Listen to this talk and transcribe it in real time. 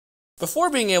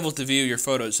Before being able to view your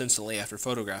photos instantly after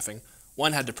photographing,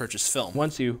 one had to purchase film.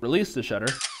 Once you released the shutter,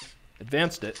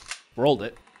 advanced it, rolled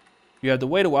it, you had to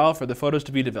wait a while for the photos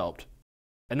to be developed.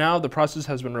 And now the process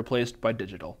has been replaced by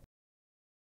digital.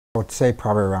 I would say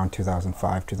probably around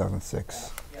 2005,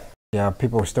 2006. Yeah,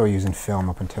 people were still using film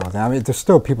up until then. I mean, there's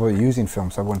still people using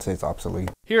film, so I wouldn't say it's obsolete.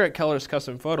 Here at Keller's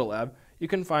Custom Photo Lab, you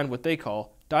can find what they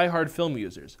call die-hard film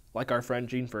users, like our friend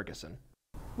Gene Ferguson.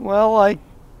 Well, I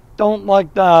don't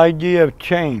like the idea of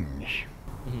change.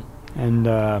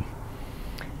 And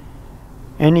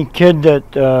any kid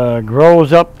that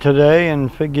grows up today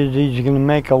and figures he's going to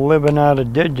make a living out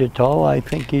of digital, I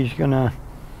think he's going to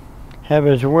have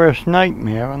his worst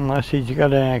nightmare unless he's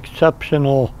got an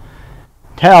exceptional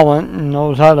talent and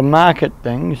knows how to market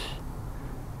things.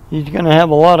 He's going to have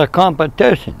a lot of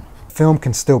competition. Film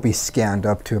can still be scanned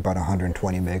up to about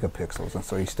 120 megapixels, and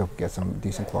so you still get some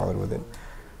decent quality with it.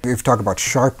 If you talk about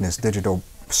sharpness, digital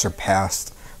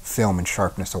surpassed film in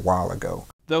sharpness a while ago.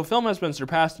 Though film has been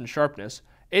surpassed in sharpness,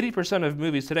 80% of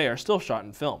movies today are still shot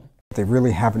in film. They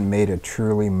really haven't made a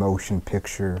truly motion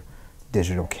picture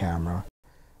digital camera.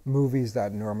 Movies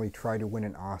that normally try to win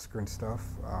an Oscar and stuff,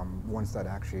 ones that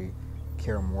actually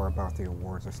care more about the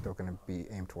awards are still going to be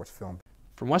aimed towards film.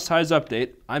 From West High's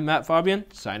Update, I'm Matt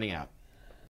Faubian, signing out.